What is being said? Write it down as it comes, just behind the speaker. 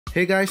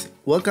Hey guys,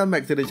 welcome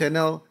back to the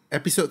channel.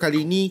 Episod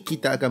kali ini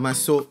kita akan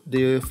masuk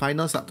the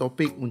final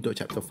subtopic untuk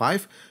chapter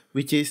 5,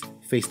 which is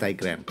phase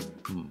diagram.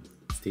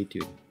 Stay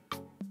tuned.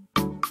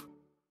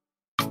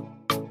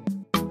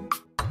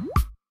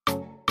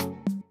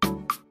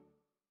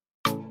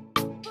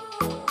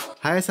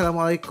 Hai,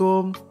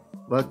 Assalamualaikum.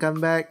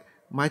 Welcome back.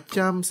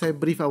 Macam saya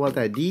brief awal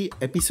tadi,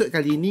 episod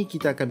kali ini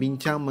kita akan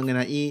bincang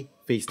mengenai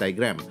phase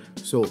diagram.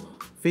 So,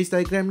 phase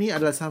diagram ni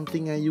adalah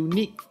something yang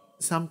unique,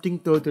 something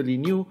totally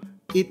new.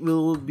 It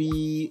will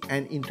be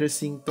an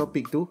interesting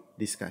topic to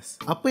discuss.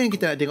 Apa yang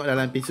kita nak tengok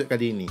dalam episod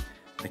kali ini?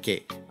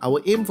 Okay,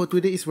 our aim for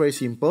today is very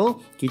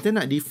simple. Kita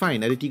nak define,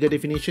 ada 3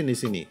 definition di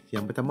sini.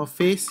 Yang pertama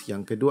phase,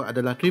 yang kedua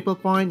adalah triple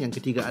point, yang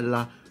ketiga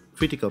adalah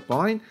critical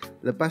point.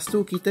 Lepas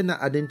tu kita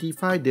nak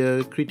identify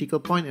the critical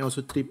point and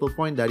also triple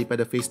point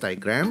daripada phase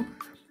diagram.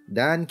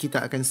 Dan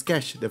kita akan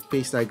sketch the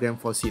phase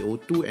diagram for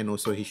CO2 and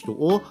also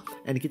H2O.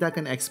 And kita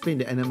akan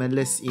explain the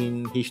anomalies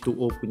in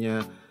H2O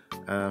punya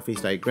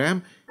phase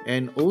diagram.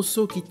 And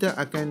also kita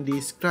akan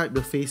describe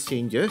the phase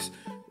changes.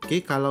 Okay,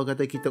 kalau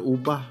kata kita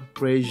ubah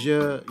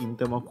pressure in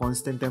term of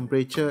constant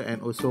temperature and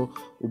also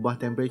ubah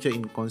temperature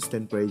in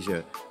constant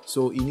pressure.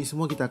 So ini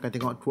semua kita akan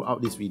tengok throughout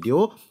this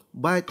video.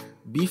 But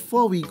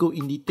before we go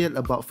in detail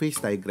about phase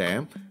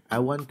diagram,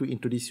 I want to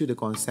introduce you the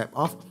concept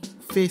of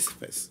phase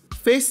first.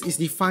 Phase is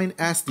defined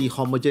as the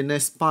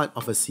homogeneous part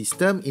of a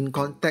system in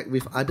contact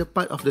with other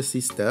part of the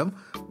system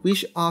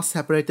which are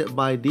separated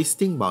by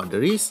distinct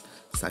boundaries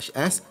such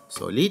as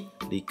solid,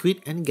 liquid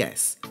and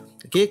gas.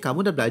 Okay,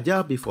 kamu dah belajar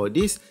before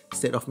this,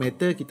 state of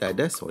matter kita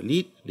ada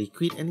solid,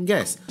 liquid and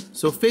gas.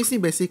 So phase ni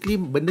basically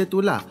benda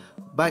tu lah.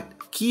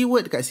 But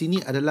keyword kat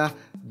sini adalah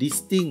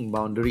distinct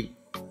boundary.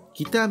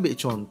 Kita ambil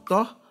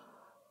contoh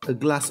a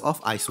glass of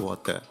ice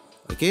water.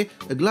 Okay,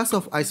 a glass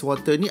of ice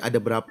water ni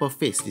ada berapa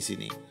phase di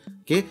sini?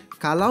 Okay,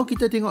 kalau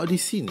kita tengok di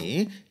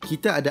sini,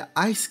 kita ada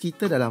ice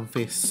kita dalam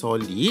phase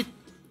solid,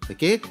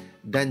 okay,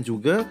 dan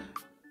juga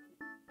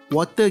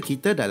water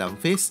kita dalam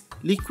phase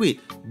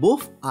liquid.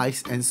 Both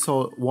ice and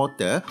salt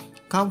water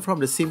come from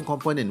the same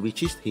component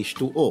which is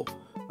H2O.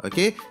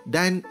 Okay,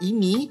 dan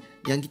ini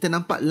yang kita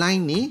nampak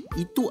line ni,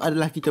 itu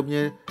adalah kita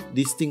punya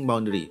distinct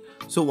boundary.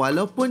 So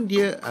walaupun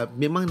dia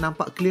memang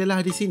nampak clear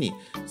lah di sini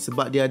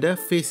sebab dia ada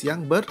phase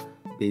yang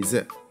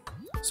berbeza.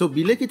 So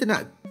bila kita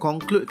nak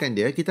concludekan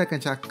dia, kita akan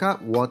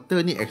cakap water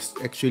ni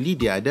actually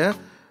dia ada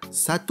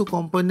satu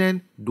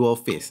komponen dua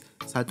phase.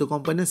 Satu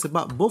komponen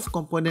sebab both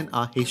component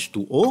are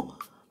H2O,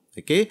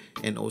 okay,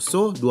 and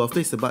also dua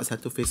phase sebab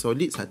satu phase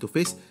solid, satu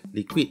phase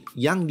liquid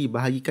yang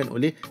dibahagikan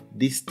oleh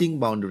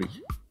distinct boundary.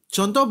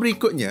 Contoh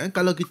berikutnya,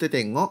 kalau kita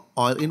tengok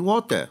oil in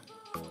water.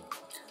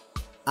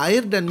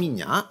 Air dan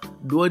minyak,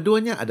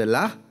 dua-duanya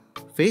adalah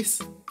phase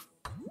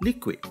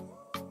liquid.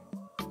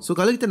 So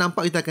kalau kita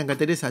nampak, kita akan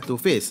kata dia satu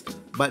phase.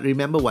 But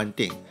remember one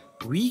thing,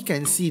 we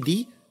can see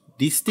the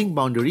distinct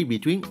boundary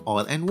between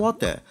oil and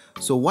water.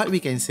 So what we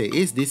can say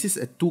is this is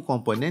a two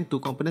component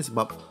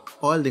sebab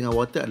oil dengan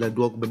water adalah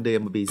dua benda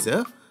yang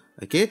berbeza.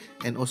 Okay,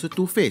 and also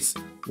two phase.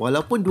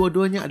 Walaupun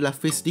dua-duanya adalah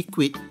phase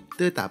liquid,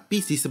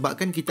 tetapi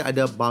disebabkan kita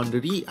ada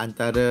boundary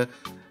antara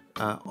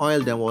oil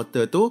dan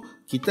water tu,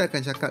 kita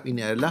akan cakap ini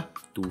adalah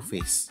two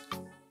phase.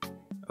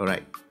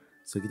 Alright,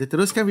 so kita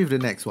teruskan with the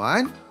next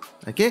one.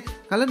 Okay,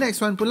 kalau next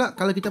one pula,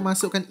 kalau kita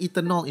masukkan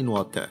ethanol in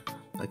water.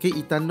 Okay,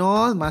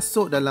 ethanol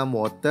masuk dalam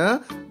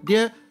water,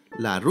 dia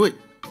larut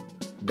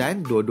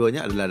dan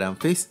dua-duanya adalah dalam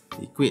phase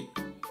liquid.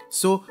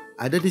 So,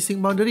 ada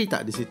distinct boundary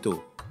tak di situ?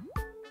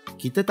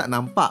 Kita tak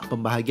nampak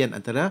pembahagian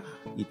antara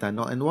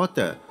ethanol and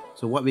water.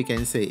 So, what we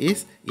can say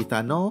is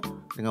ethanol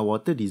dengan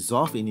water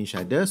dissolve in each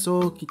other.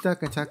 So,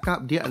 kita akan cakap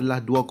dia adalah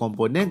dua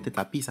komponen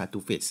tetapi satu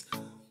phase.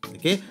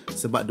 Okay,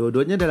 sebab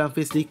dua-duanya dalam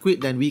phase liquid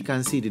dan we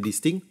can see the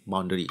distinct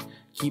boundary.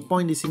 Key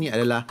point di sini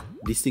adalah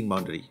distinct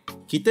boundary.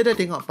 Kita dah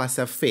tengok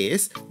pasal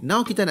phase,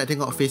 now kita nak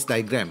tengok phase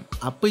diagram.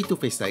 Apa itu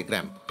phase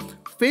diagram?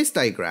 Phase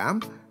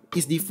diagram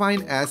is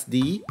defined as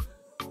the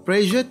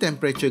pressure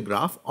temperature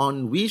graph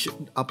on which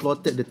are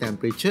plotted the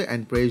temperature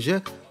and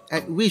pressure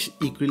at which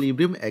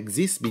equilibrium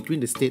exists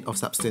between the state of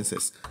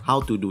substances.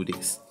 How to do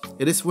this?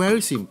 It is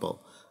very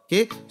simple.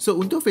 Okay, so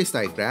untuk phase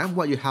diagram,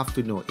 what you have to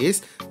know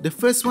is the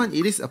first one,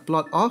 it is a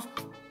plot of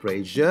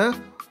pressure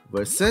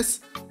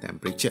versus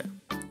temperature.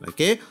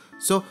 Okay,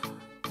 so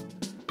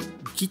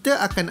kita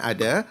akan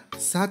ada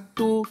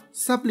satu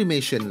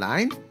sublimation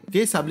line.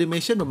 Okay,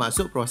 sublimation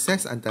bermaksud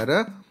proses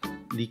antara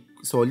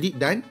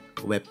solid dan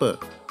vapor.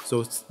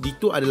 So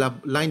itu adalah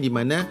line di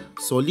mana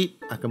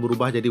solid akan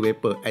berubah jadi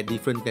vapor at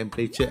different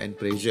temperature and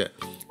pressure.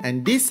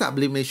 And this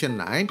sublimation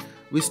line,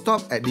 we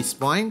stop at this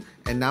point,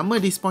 and nama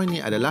this point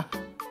ni adalah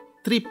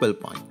triple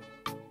point.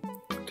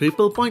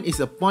 Triple point is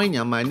a point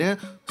yang mana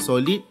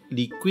solid,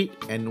 liquid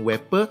and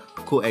vapor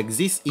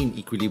coexist in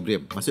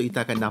equilibrium. Maksud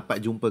kita akan dapat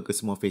jumpa ke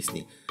semua phase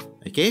ni.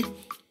 Okay,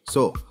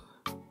 so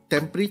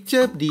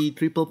temperature di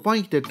triple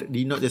point kita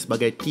denote dia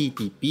sebagai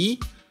TTP.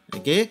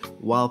 Okay,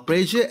 while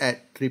pressure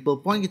at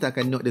triple point kita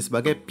akan note dia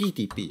sebagai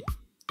PTP.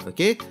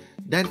 Okay,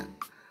 dan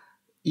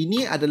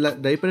Ini adalah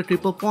daripada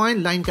triple point,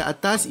 line ke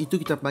atas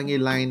itu kita panggil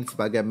line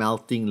sebagai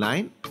melting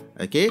line.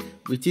 Okay,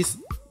 which is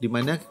di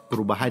mana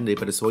perubahan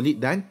daripada solid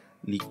dan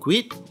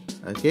liquid.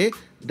 Okay,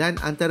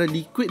 dan antara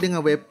liquid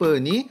dengan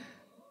vapor ni,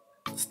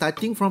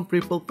 starting from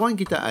triple point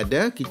kita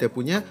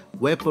punya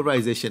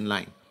vaporization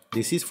line.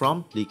 This is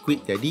from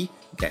liquid jadi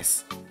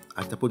gas,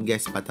 ataupun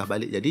gas patah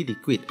balik jadi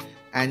liquid.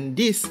 And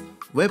this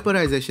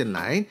vaporization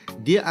line,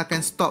 dia akan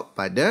stop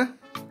pada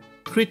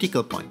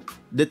critical point.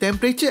 The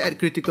temperature at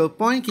critical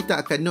point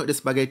kita akan note dia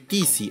sebagai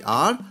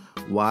TCR,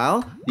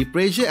 while the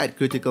pressure at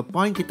critical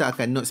point kita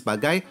akan note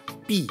sebagai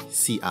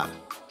PCR.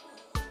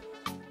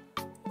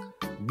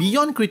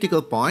 Beyond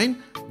critical point,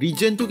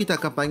 region tu kita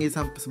akan panggil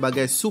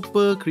sebagai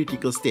super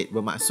critical state.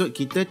 Bermaksud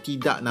kita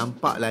tidak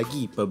nampak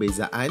lagi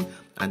perbezaan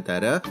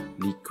antara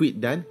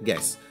liquid dan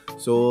gas.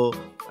 So,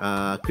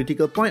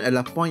 critical point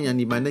adalah point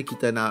yang di mana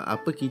kita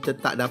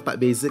tak dapat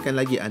bezakan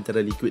lagi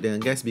antara liquid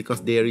dengan gas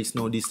because there is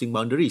no distinct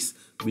boundaries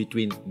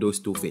between those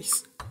two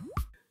phase.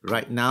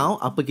 Right now,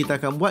 apa kita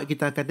akan buat?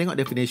 Kita akan tengok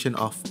definition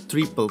of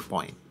triple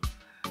point.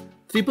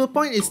 Triple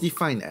point is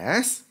defined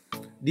as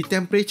the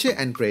temperature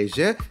and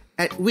pressure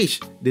at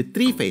which the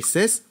three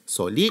phases,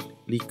 solid,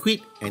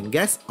 liquid and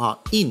gas, are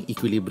in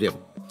equilibrium.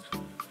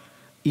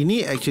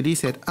 Ini actually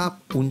set up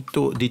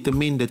untuk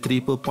determine the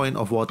triple point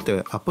of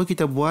water. Apa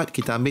kita buat?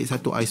 Kita ambil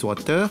satu ice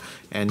water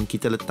and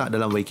kita letak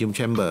dalam vacuum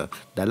chamber.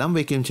 Dalam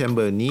vacuum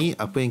chamber ni,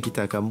 apa yang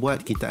kita akan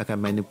buat? Kita akan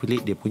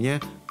manipulate dia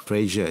punya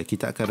pressure.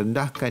 Kita akan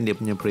rendahkan dia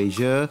punya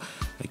pressure.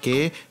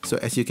 Okay, so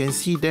as you can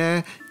see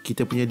there,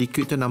 kita punya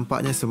liquid tu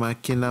nampaknya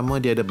semakin lama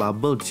dia ada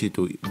bubble di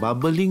situ.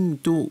 Bubbling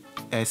tu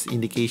as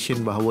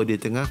indication bahawa dia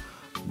tengah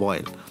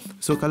boil.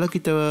 So kalau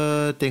kita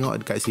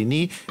tengok dekat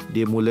sini,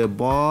 dia mula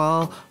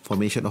boil,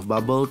 formation of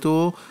bubble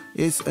tu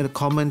is a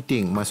common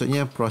thing.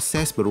 Maksudnya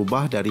proses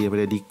berubah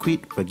daripada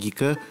liquid pergi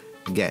ke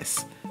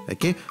gas.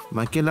 Okay,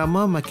 makin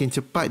lama makin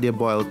cepat dia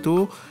boil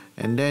tu,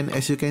 and then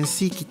as you can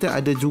see kita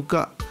ada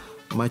juga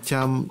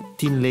macam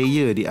thin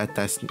layer di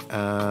atas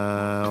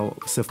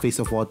surface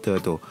of water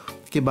tu.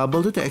 Okay,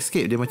 bubble tu tak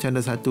escape, dia macam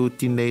ada satu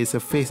thin layer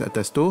surface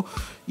atas tu.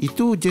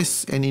 Itu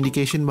just an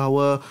indication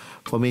bahawa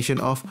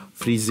formation of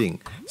freezing.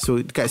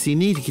 So dekat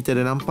sini kita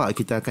dah nampak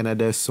kita akan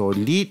ada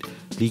solid,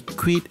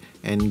 liquid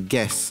and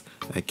gas.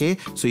 Okay,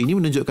 so ini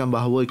menunjukkan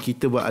bahawa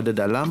kita berada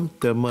dalam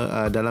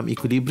dalam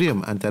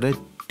equilibrium antara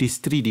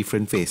these three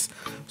different phase.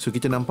 So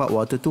kita nampak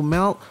water tu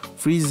melt,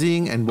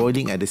 freezing and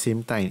boiling at the same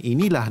time.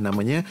 Inilah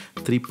namanya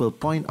triple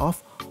point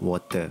of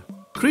water.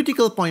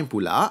 Critical point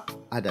pula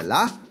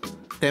adalah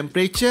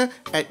temperature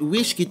at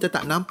which kita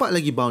tak nampak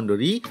lagi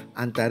boundary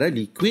antara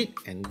liquid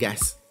and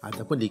gas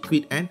ataupun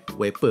liquid and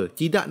vapor.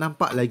 Tidak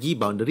nampak lagi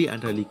boundary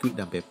antara liquid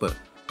dan vapor.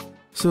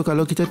 So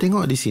kalau kita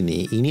tengok di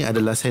sini, ini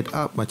adalah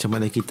setup macam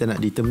mana kita nak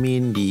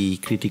determine the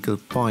critical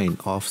point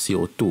of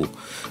CO2.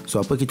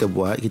 So apa kita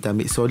buat? Kita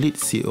ambil solid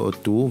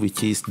CO2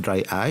 which is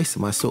dry ice,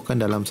 masukkan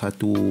dalam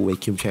satu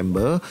vacuum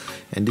chamber,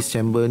 and this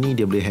chamber ni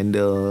dia boleh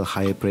handle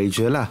high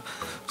pressure lah.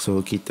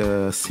 So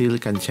kita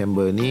sealkan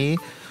chamber ni.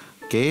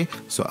 Okay,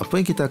 so apa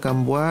yang kita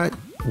akan buat,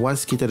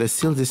 once kita dah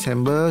seal this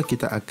chamber,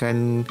 kita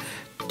akan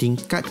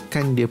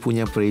tingkatkan dia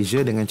punya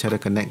pressure dengan cara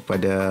connect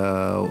pada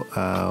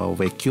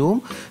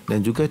vacuum,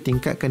 dan juga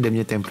tingkatkan dia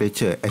punya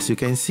temperature. As you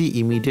can see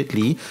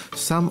immediately,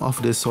 some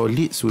of the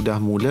solid sudah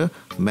mula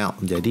melt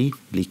jadi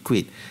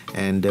liquid,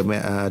 and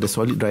the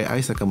solid dry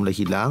ice akan mula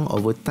hilang.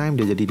 Over time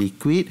dia jadi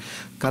liquid.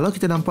 Kalau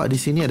kita nampak di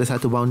sini ada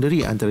satu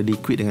boundary antara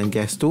liquid dengan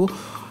gas tu,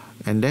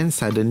 and then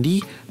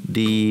suddenly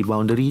the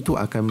boundary tu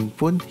akan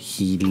pun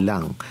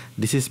hilang.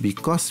 This is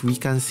because we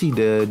can see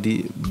the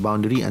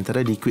boundary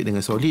antara liquid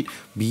dengan solid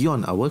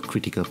beyond our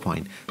critical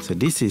point. So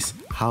this is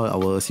how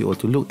our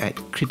CO2 look at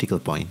critical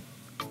point.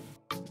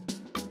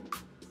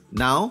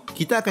 Now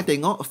kita akan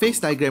tengok phase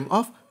diagram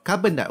of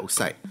carbon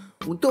dioxide.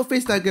 Untuk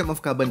phase diagram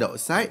of carbon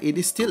dioxide, it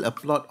is still a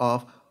plot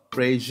of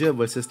pressure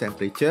versus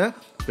temperature.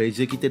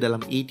 Pressure kita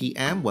dalam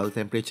atm while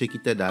temperature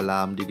kita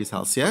dalam degree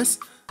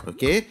Celsius.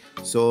 Okay,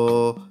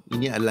 so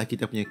ini adalah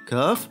kita punya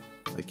curve.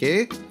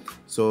 Okay,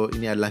 so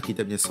ini adalah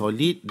kita punya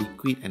solid,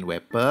 liquid and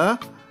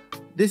vapor.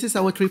 This is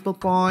our triple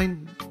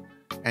point,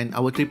 and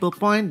our triple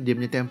point dia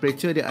punya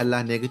temperature dia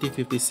adalah negative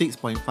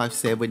 56.57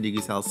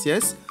 degree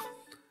Celsius,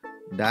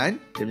 dan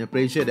dia punya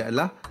pressure dia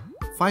adalah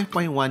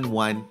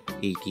 5.11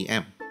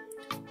 atm.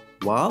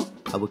 While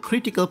our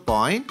critical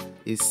point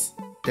is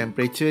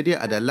temperature dia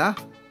adalah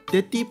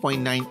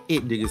 30.98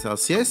 degree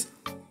Celsius,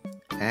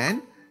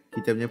 and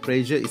kita punya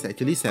pressure is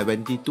actually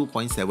 72.79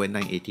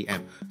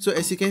 atm. So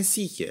as you can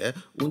see here,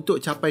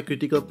 untuk capai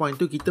critical point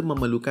tu kita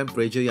memerlukan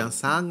pressure yang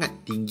sangat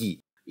tinggi.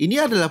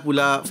 Ini adalah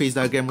pula phase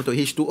diagram untuk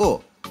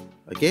H2O.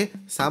 Okay,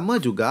 sama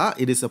juga,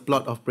 it is a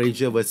plot of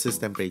pressure versus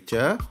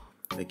temperature.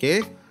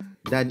 Okay,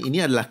 dan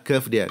ini adalah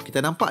curve dia. Kita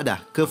nampak dah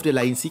curve dia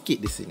lain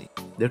sikit di sini.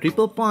 The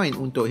triple point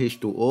untuk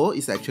H2O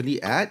is actually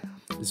at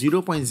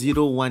 0.01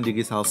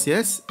 degree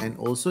Celsius, and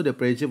also the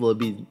pressure will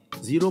be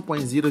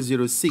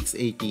 0.006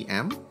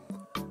 atm.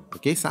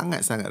 Okay,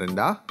 sangat-sangat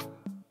rendah.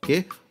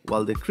 Okay,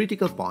 while the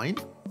critical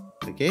point,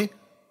 okay,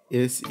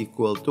 is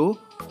equal to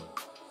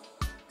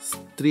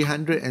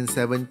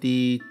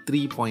 373.99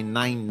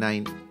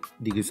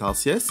 degrees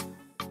Celsius.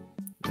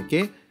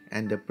 Okay,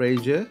 and the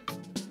pressure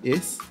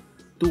is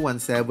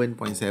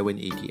 217.7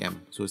 atm.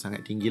 So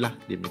sangat tinggilah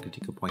dia punya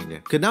critical point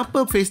dia.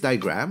 Kenapa phase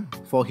diagram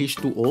for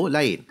H2O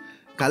lain?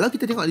 Kalau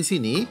kita tengok di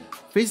sini,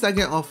 phase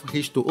diagram of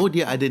H2O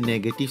dia ada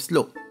negative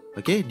slope.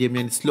 Okay, dia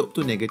punya slope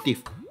tu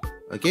negatif.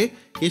 Okay,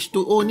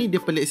 H2O ni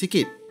dia pelik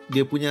sikit.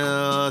 Dia punya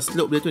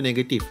slope dia tu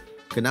negatif.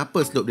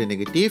 Kenapa slope dia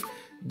negatif?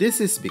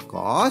 This is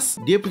because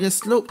dia punya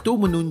slope tu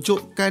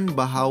menunjukkan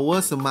bahawa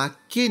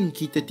semakin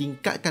kita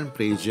tingkatkan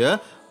pressure,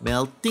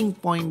 melting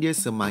point dia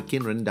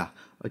semakin rendah.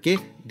 Okay,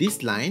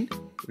 this line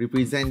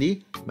represent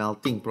the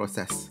melting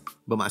process.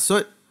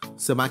 Bermaksud,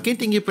 semakin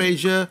tinggi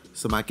pressure,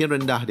 semakin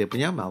rendah dia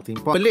punya melting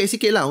point. Pelik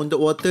sikit lah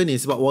untuk water ni,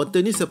 sebab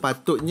water ni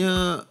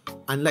sepatutnya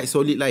unlike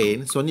solid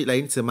lain,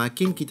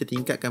 semakin kita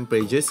tingkatkan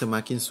pressure,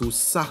 semakin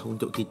susah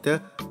untuk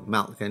kita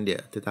meltkan dia.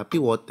 Tetapi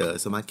water,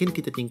 semakin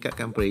kita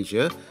tingkatkan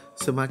pressure,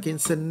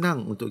 semakin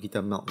senang untuk kita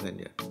meltkan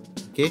dia.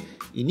 Okay,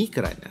 ini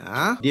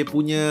kerana dia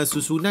punya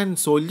susunan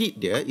solid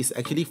dia is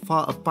actually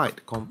far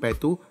apart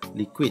compared to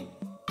liquid.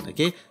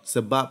 Okay,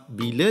 sebab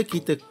bila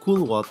kita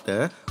cool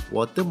water,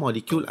 water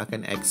molecule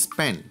akan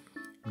expand.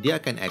 Dia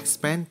akan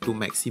expand to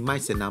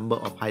maximize the number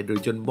of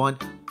hydrogen bond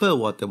per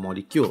water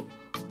molecule.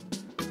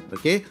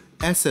 Okay,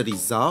 as a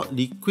result,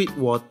 liquid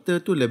water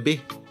tu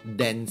lebih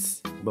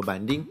dense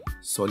berbanding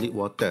solid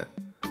water.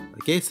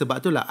 Okay,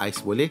 sebab itulah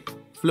ais boleh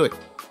float.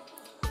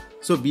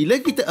 So,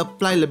 bila kita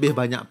apply lebih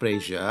banyak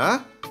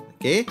pressure,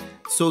 okay,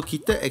 so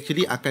kita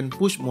actually akan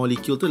push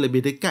molecule tu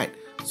lebih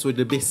dekat. So,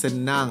 lebih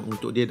senang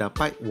untuk dia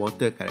dapat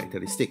water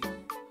characteristic.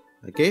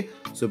 Okay,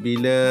 so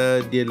bila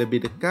dia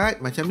lebih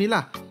dekat, macam ni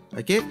lah.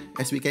 Okay,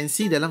 as we can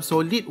see dalam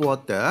solid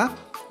water,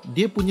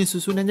 dia punya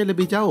susunannya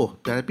lebih jauh.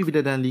 Tetapi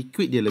bila dalam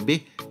liquid, dia lebih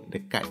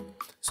dekat.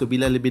 So,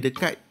 bila lebih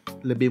dekat,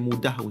 lebih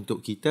mudah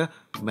untuk kita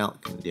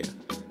meltkan dia.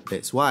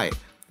 That's why,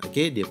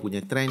 okay, dia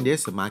punya trend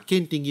dia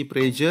semakin tinggi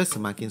pressure,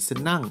 semakin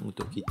senang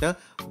untuk kita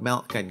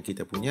meltkan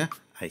kita punya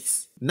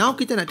ais. Now,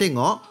 kita nak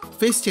tengok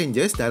phase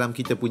changes dalam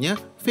kita punya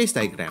phase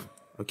diagram.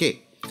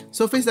 Okay,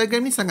 so phase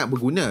diagram ni sangat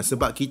berguna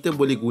sebab kita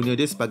boleh guna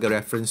dia sebagai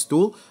reference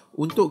tool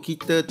untuk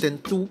kita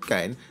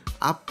tentukan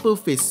apa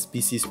phase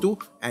species tu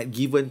at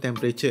given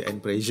temperature and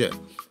pressure,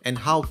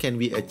 and how can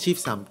we achieve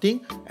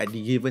something at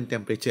the given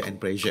temperature and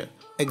pressure.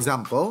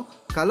 Example,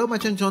 kalau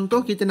macam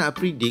contoh kita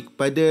nak predict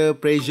pada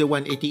pressure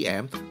 1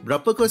 atm,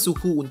 berapakah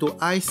suhu untuk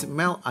ice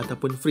melt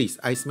ataupun freeze.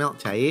 Ice melt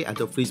cair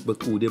atau freeze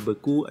beku. Dia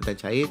beku atau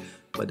cair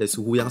pada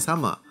suhu yang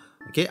sama.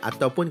 Okay,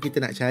 ataupun kita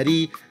nak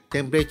cari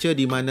temperature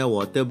di mana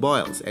water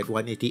boils at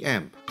 1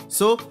 atm.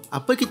 So,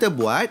 apa kita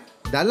buat?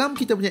 Dalam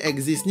kita punya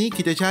axis ni,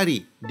 kita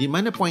cari di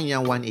mana point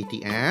yang 1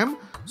 atm.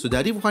 So,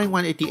 dari point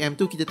 1 atm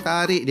tu, kita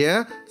tarik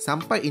dia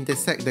sampai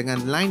intersect dengan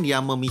line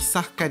yang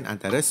memisahkan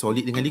antara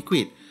solid dengan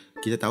liquid.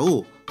 Kita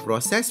tahu,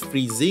 proses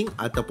freezing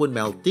ataupun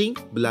melting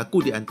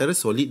berlaku di antara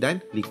solid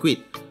dan liquid.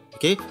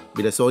 Okay,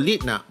 bila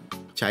solid nak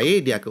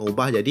cair, dia akan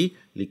ubah jadi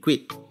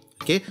liquid.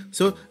 Okay,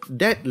 so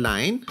that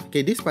line,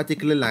 okay, this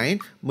particular line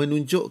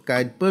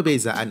menunjukkan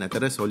perbezaan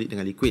antara solid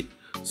dengan liquid.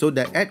 So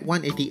that at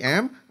 1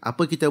 atm,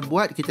 apa kita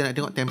buat? Kita nak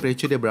tengok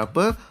temperature dia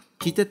berapa,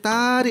 kita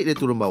tarik dia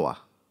turun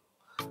bawah.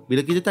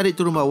 Bila kita tarik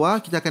turun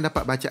bawah, kita akan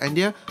dapat bacaan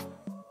dia.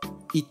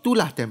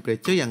 Itulah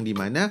temperature yang di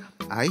mana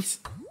ice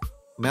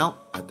melt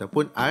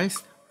ataupun ice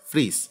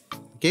freeze.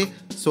 Okay,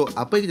 so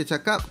apa yang kita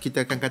cakap?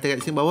 Kita akan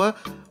katakan di sini bahawa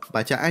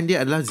bacaan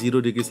dia adalah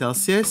 0 degree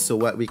Celsius. So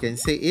what we can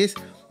say is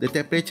the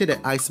temperature that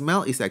ice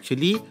melt is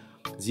actually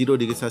 0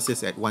 degree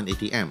Celsius at 1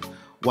 atm.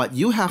 What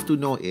you have to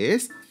know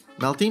is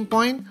melting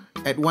point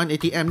at 1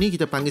 atm ni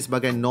kita panggil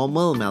sebagai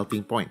normal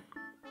melting point.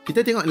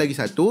 Kita tengok lagi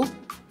satu.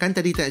 Kan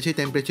tadi kita nak cari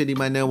temperature di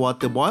mana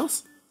water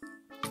boils.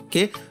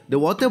 Okay, the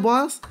water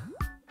boils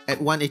at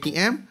 1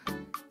 atm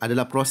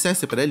adalah proses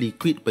daripada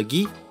liquid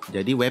pergi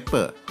jadi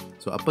vapor.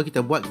 So apa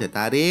kita buat? Kita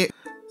tarik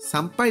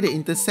sampai dia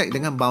intersect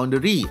dengan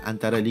boundary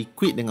antara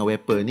liquid dengan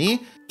vapor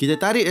ni. Kita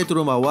tarik dia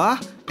turun bawah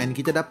and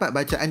kita dapat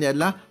bacaan dia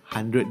adalah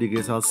 100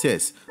 degree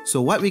Celsius. So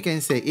what we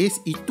can say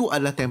is itu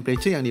adalah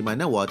temperature yang di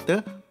mana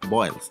water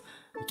boils.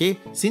 Okay,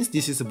 since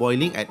this is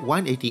boiling at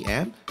 1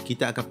 atm,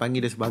 kita akan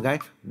panggil dia sebagai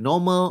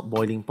normal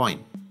boiling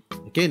point.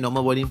 Okay,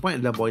 normal boiling point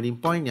adalah boiling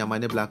point yang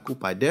mana berlaku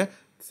pada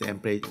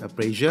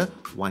pressure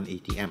 1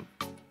 atm.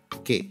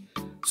 Okay,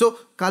 so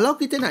kalau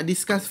kita nak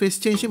discuss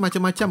phase change ni,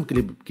 macam-macam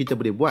kita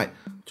boleh buat.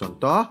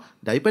 Contoh,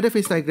 daripada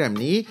phase diagram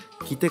ni,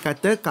 kita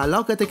kata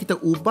kalau kata kita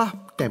ubah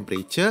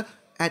temperature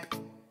at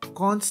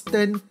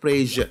constant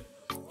pressure.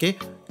 Okay,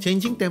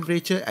 changing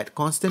temperature at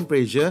constant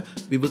pressure,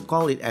 we will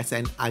call it as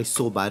an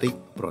isobaric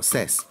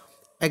process.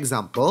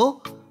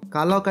 Example,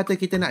 kalau kata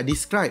kita nak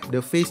describe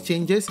the phase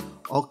changes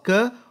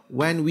occur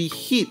when we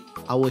heat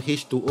our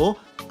H2O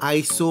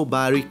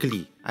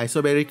isobarically.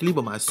 Isobarically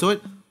bermaksud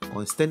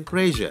constant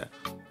pressure.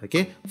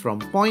 Okay, from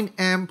point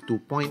M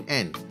to point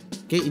N.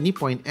 Okay, ini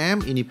point M,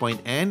 ini point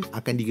N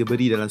akan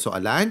diberi dalam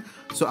soalan.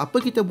 So,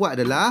 apa kita buat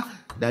adalah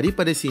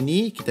daripada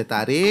sini kita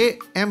tarik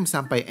M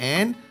sampai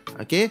N,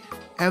 Okay,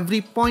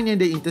 every point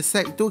yang dia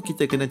intersect tu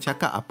kita kena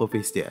cakap apa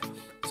phase dia.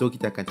 So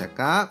kita akan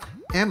cakap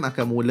M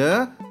akan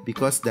mula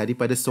because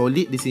daripada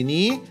solid di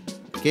sini,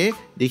 okay,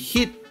 dia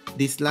hit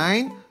this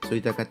line. So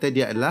kita kata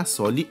dia adalah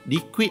solid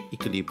liquid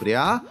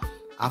equilibria.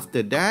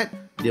 After that,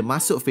 dia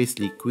masuk phase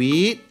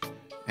liquid,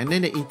 and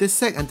then dia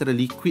intersect antara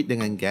liquid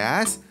dengan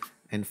gas,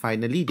 and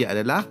finally dia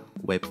adalah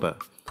vapor.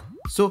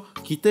 So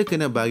kita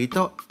kena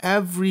beritahu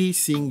every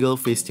single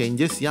phase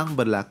changes yang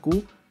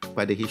berlaku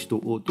pada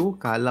H2O tu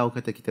kalau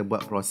kata kita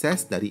buat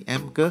proses dari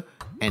M ke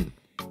N.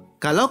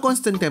 Kalau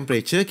constant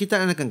temperature, kita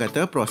akan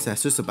kata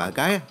proses tu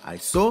sebagai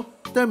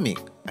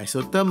isothermic.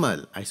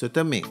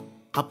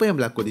 Apa yang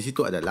berlaku di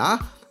situ adalah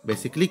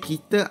basically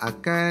kita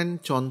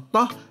akan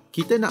contoh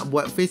kita nak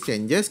buat phase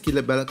changes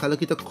kalau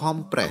kita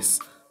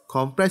compress.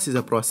 Compress is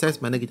a process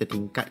mana kita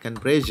tingkatkan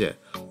pressure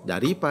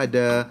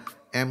daripada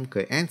M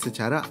ke N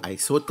secara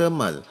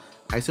isothermal.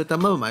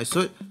 Isothermal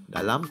bermaksud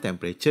dalam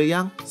temperature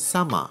yang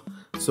sama.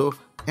 So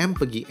M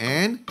pergi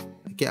N,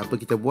 okay, apa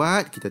kita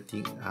buat? Kita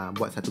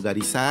buat satu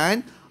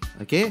garisan,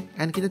 okay,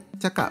 and kita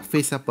cakap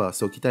phase apa.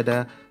 So kita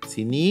ada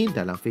sini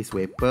dalam phase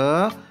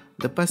vapor,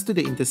 lepas tu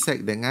dia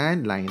intersect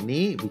dengan line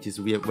ni which is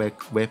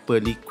vapor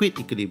liquid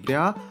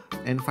equilibria,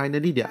 and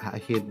finally dia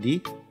akhir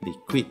di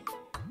liquid.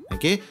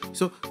 Okay,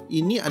 so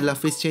ini adalah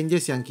phase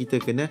changes yang kita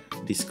kena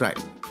describe.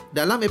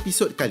 Dalam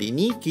episod kali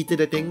ini, kita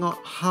dah tengok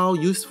how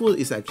useful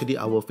is actually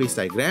our phase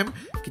diagram.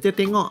 Kita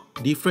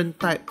tengok different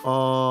type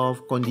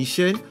of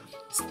condition,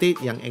 state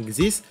yang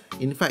exist.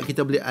 In fact,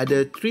 kita boleh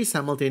ada 3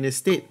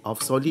 simultaneous state of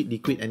solid,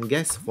 liquid and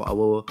gas for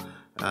our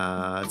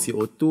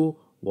CO2,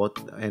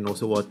 water and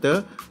also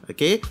water.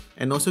 Okay,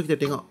 and also kita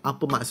tengok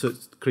apa maksud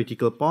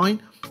critical point,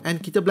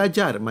 and kita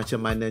belajar macam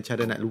mana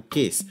cara nak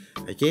lukis,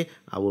 okay,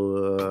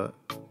 our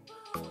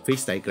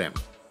phase diagram.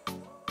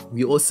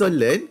 We also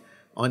learn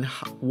on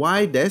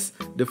why does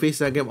the phase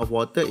diagram of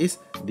water is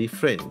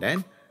different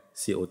than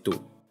CO2.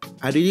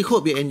 I really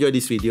hope you enjoy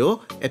this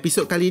video.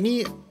 Episod kali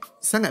ni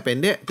sangat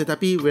pendek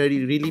tetapi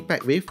really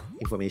packed with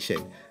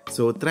information.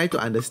 So try to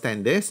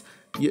understand this.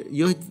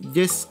 You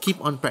just keep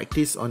on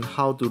practice on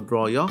how to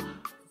draw your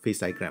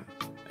phase diagram.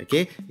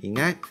 Okay,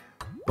 ingat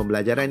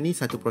pembelajaran ni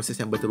satu proses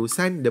yang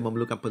berterusan dan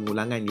memerlukan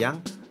pengulangan yang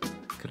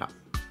kerap.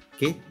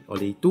 Okay,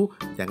 oleh itu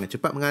jangan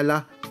cepat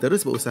mengalah,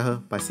 terus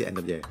berusaha, pasti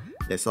anda berjaya.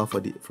 That's all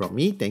from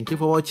me. Thank you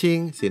for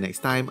watching. See you next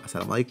time.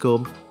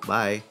 Assalamualaikum.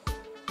 Bye.